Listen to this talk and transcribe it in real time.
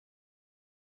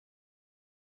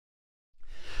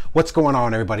What's going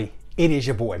on, everybody? It is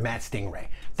your boy, Matt Stingray.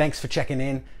 Thanks for checking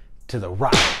in to the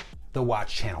Rock the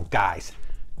Watch channel. Guys,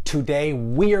 today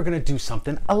we are going to do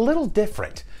something a little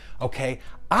different, okay?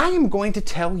 I am going to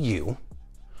tell you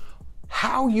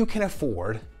how you can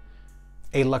afford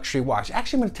a luxury watch.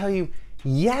 Actually, I'm going to tell you,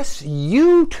 yes,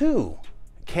 you too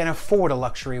can afford a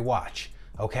luxury watch,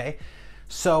 okay?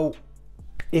 So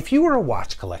if you are a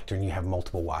watch collector and you have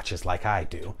multiple watches like I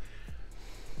do,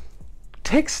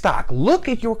 take stock, look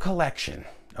at your collection,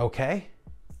 okay?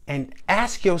 And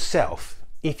ask yourself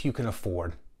if you can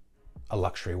afford a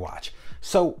luxury watch.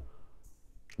 So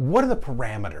what are the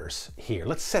parameters here?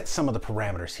 Let's set some of the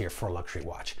parameters here for a luxury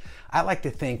watch. I like to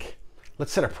think,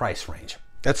 let's set a price range.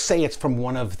 Let's say it's from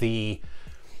one of the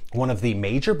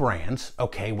major brands,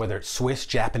 okay? Whether it's Swiss,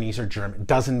 Japanese, or German,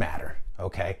 doesn't matter,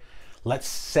 okay? Let's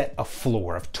set a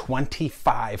floor of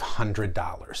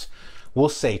 $2,500. We'll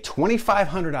say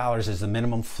 $2,500 is the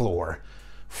minimum floor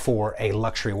for a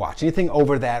luxury watch. Anything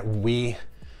over that, we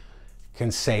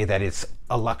can say that it's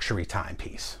a luxury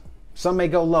timepiece. Some may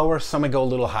go lower, some may go a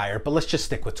little higher, but let's just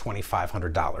stick with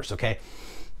 $2,500, okay?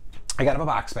 I got a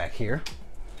box back here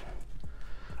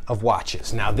of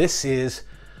watches. Now this is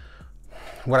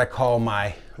what I call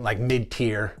my like mid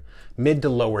to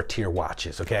lower tier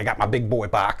watches, okay? I got my big boy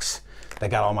box. They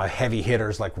got all my heavy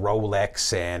hitters like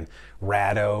Rolex and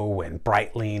Rado and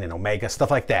Breitling and Omega,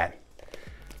 stuff like that.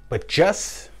 But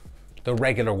just the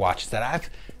regular watches that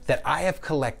I have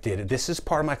collected, this is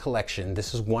part of my collection.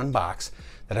 This is one box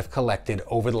that I've collected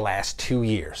over the last 2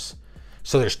 years.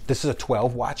 So this is a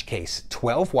 12 watch case,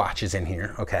 12 watches in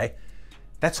here, okay?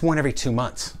 That's one every 2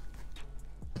 months,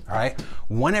 all right?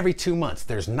 One every 2 months.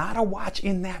 There's not a watch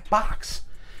in that box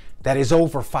that is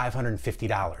over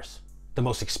 $550. The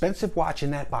most expensive watch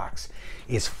in that box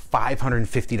is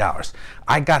 $550.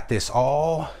 I got this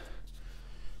all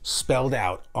spelled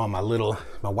out on my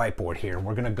whiteboard here.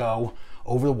 We're gonna go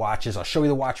over the watches. I'll show you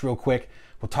the watch real quick.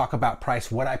 We'll talk about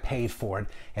price, what I paid for it,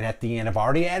 and at the end, I've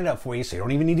already added up for you, so you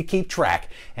don't even need to keep track,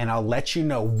 and I'll let you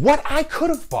know what I could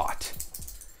have bought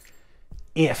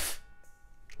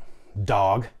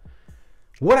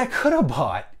what I could have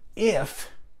bought if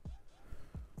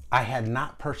I had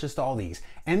not purchased all these.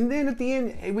 And then at the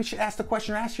end, we should ask the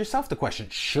question, or ask yourself the question,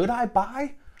 should I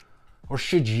buy, or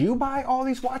should you buy all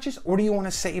these watches, or do you want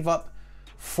to save up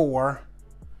for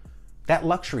that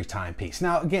luxury timepiece?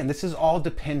 Now, again, this is all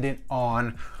dependent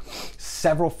on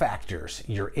several factors: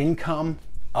 your income,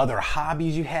 other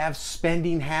hobbies you have,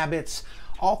 spending habits,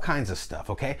 all kinds of stuff,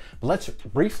 okay? But let's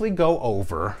briefly go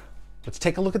over, let's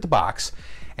take a look at the box,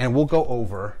 and we'll go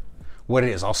over what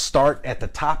it is. I'll start at the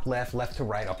top left to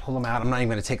right. I'll pull them out. I'm not even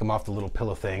going to take them off the little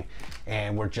pillow thing.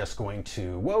 And we're just going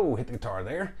to, whoa, hit the guitar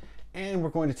there. And we're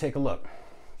going to take a look.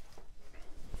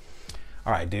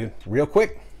 All right, dude, real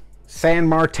quick. San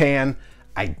Martin,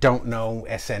 I don't know,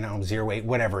 SN08,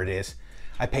 whatever it is.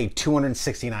 I paid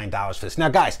 $269 for this. Now,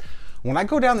 guys, when I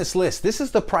go down this list, this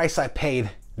is the price I paid,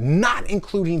 not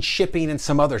including shipping and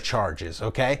some other charges,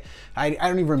 okay? I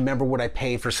don't even remember what I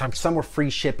paid for some. Some were free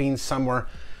shipping, some were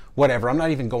whatever. I'm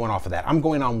not even going off of that. I'm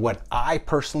going on what I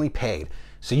personally paid.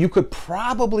 So you could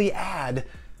probably add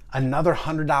another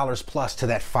 $100 plus to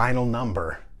that final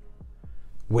number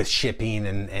with shipping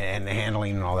and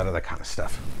handling and all that other kind of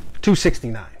stuff.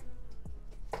 $269.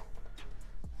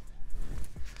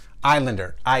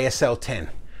 Islander ISL 10,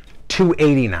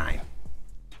 $289.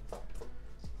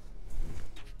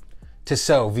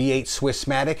 Tissot V8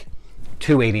 Swissmatic,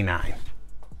 $289.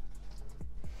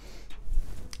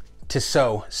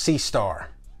 Tissot C-Star,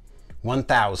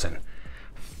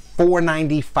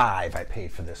 $1,495 I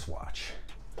paid for this watch.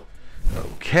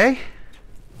 Okay.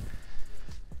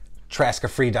 Traska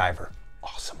Freediver,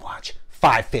 awesome watch,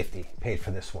 $550 paid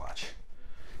for this watch.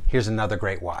 Here's another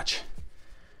great watch.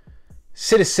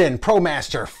 Citizen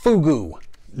ProMaster Fugu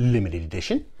limited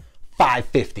edition,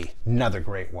 $550, another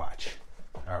great watch.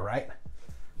 All right.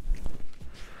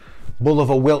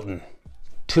 Bulova Wilton,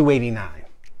 $289.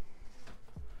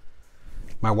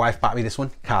 My wife bought me this one,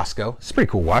 Costco. It's a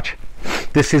pretty cool watch.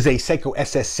 This is a Seiko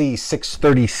SSC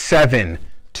 637,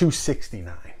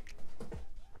 $269.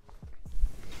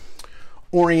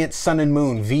 Orient Sun and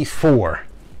Moon V4.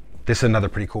 This is another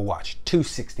pretty cool watch,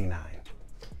 $269.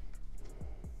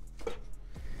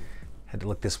 Had to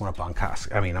look this one up on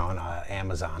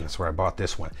Amazon. That's where I bought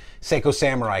this one. Seiko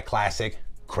Samurai Classic,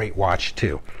 great watch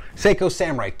too. Seiko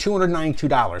Samurai,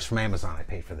 $292 from Amazon I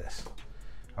paid for this.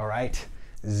 All right.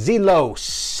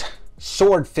 Zelos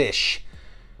Swordfish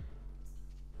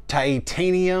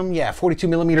titanium, yeah, 42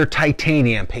 millimeter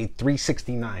titanium, paid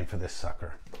 $369 for this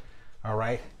sucker. All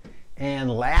right. And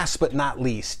last but not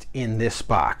least in this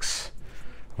box,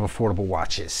 of affordable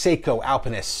watches. Seiko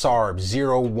Alpinist Sarb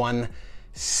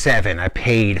 017. I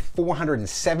paid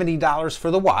 $470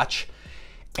 for the watch,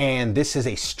 and this is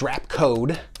a strap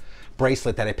code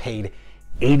bracelet that I paid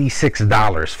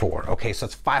 $86 for. Okay, so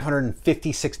it's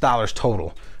 $556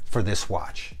 total for this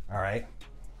watch. All right.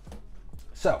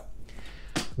 So,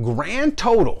 grand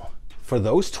total for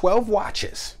those 12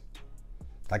 watches,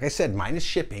 like I said, minus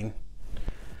shipping,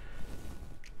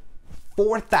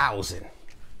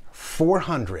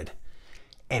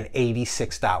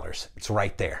 $4,486. It's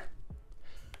right there.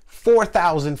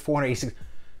 $4,486.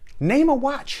 Name a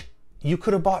watch you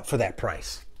could have bought for that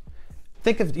price.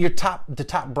 Think of the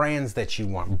top brands that you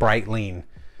want. Breitling,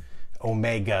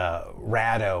 Omega,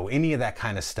 Rado, any of that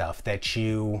kind of stuff that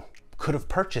you could have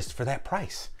purchased for that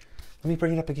price. Let me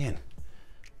bring it up again.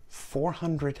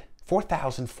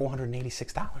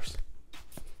 $4,486.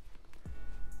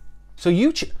 So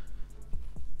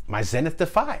my Zenith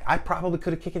Defy, I probably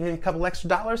could have kicked in a couple extra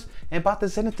dollars and bought the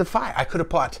Zenith Defy. I could have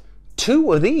bought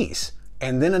 2 of these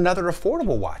and then another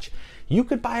affordable watch. You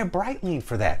could buy a Breitling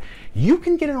for that. You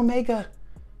can get an Omega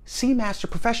Seamaster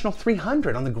Professional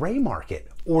 300 on the gray market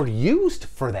or used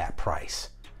for that price.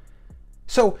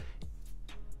 So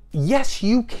yes,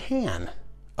 you can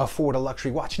afford a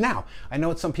luxury watch. Now, I know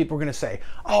what some people are going to say,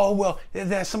 oh, well,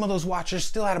 some of those watches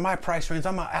still out of my price range.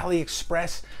 I'm an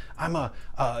AliExpress. I'm a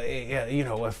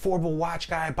affordable watch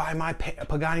guy. I buy my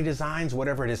Pagani Designs,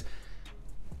 whatever it is.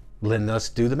 Let's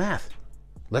do the math.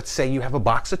 Let's say you have a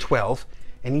box of 12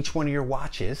 and each one of your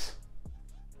watches,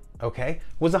 okay,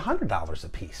 was $100 a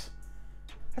piece.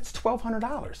 That's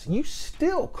 $1,200. You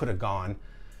still could have gone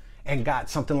and got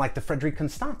something like the Frederique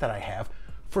Constant that I have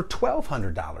for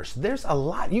 $1,200. There's a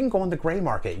lot. You can go on the gray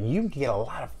market and you can get a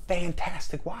lot of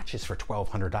fantastic watches for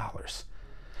 $1,200.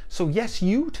 So yes,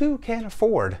 you too can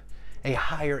afford a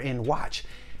higher end watch.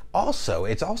 Also,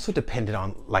 it's also dependent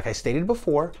on, like I stated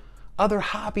before, other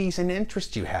hobbies and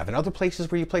interests you have and other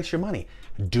places where you place your money.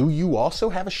 Do you also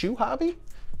have a shoe hobby?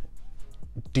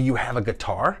 Do you have a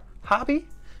guitar hobby?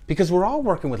 Because we're all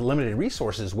working with limited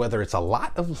resources, whether it's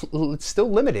it's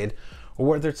still limited, or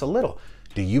whether it's a little.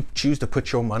 Do you choose to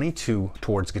put your money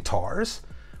towards guitars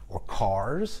or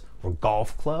cars or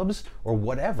golf clubs or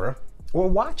whatever, or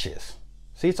watches?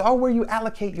 See, it's all where you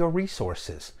allocate your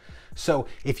resources. So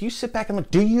if you sit back and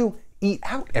look, do you eat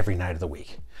out every night of the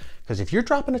week? Because if you're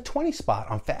dropping a 20 spot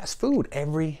on fast food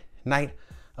every night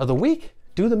of the week,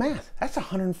 do the math. That's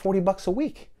 $140 a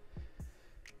week.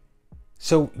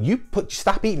 So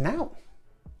stop eating out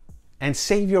and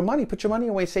save your money. Put your money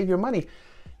away, save your money.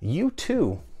 You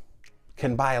too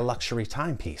can buy a luxury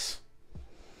timepiece.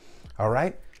 All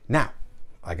right. Now,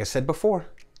 like I said before,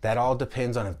 that all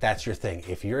depends on if that's your thing.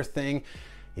 If your thing,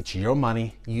 it's your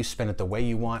money, you spend it the way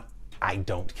you want, I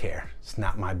don't care. It's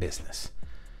not my business.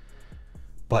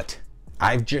 But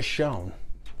I've just shown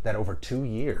that over 2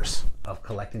 years of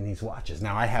collecting these watches.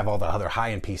 Now I have all the other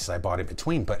high-end pieces I bought in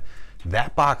between, but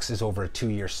that box is over a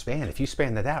 2-year span. If you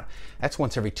span that out, that's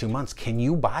once every 2 months. Can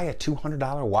you buy a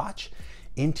 $200 watch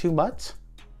in 2 months?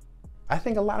 I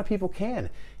think a lot of people can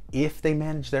if they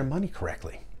manage their money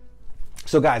correctly.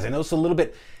 So guys, I know it's a little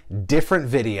bit different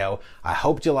video. I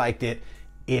hope you liked it.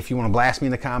 If you want to blast me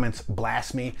in the comments,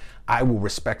 blast me. I will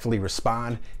respectfully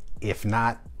respond. If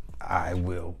not, I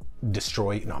will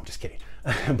destroy you. No, I'm just kidding.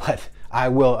 But I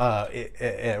will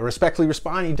respectfully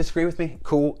respond. You disagree with me?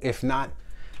 Cool. If not,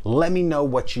 let me know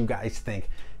what you guys think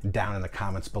down in the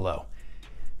comments below.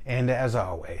 And as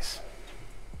always,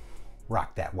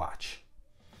 rock that watch.